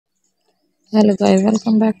Hello guys,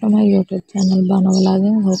 welcome back to my YouTube channel Bana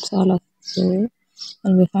Vlogging. Hopes all of you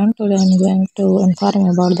will be fine. Today I'm going to inform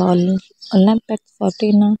about the Olympics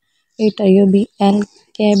Fortina 8 Ayoub El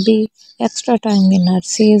Kaabi extra time winner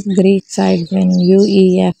sees Greek side win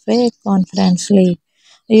UEFA Conference League.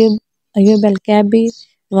 Ayoub, Ayoub El Kaabi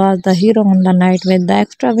was the hero on the night with the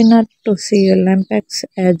extra winner to see Olympics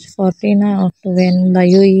edge Fortina to win the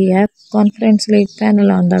UEFA Conference League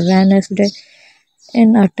final on the Wednesday.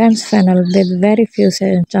 In a tense final with very few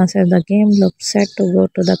chances, the game looked set to go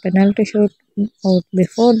to the penalty shootout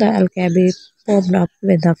before the Al Kaabi popped up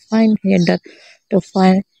with a fine header to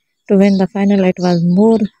win the final. It was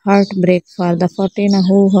more heartbreak for the Fortuna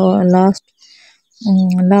who lost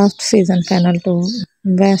last season final to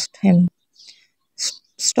West Ham.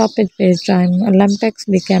 Stoppage time, Olympics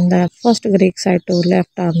became the first Greek side to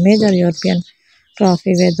lift a major European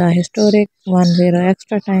trophy with a historic 1-0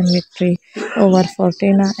 extra time victory over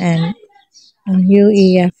Fortuna and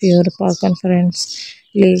UEFA Europa Conference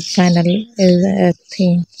League final is a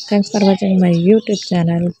theme. Thanks for watching my YouTube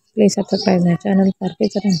channel. Please subscribe my channel for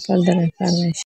future and further information.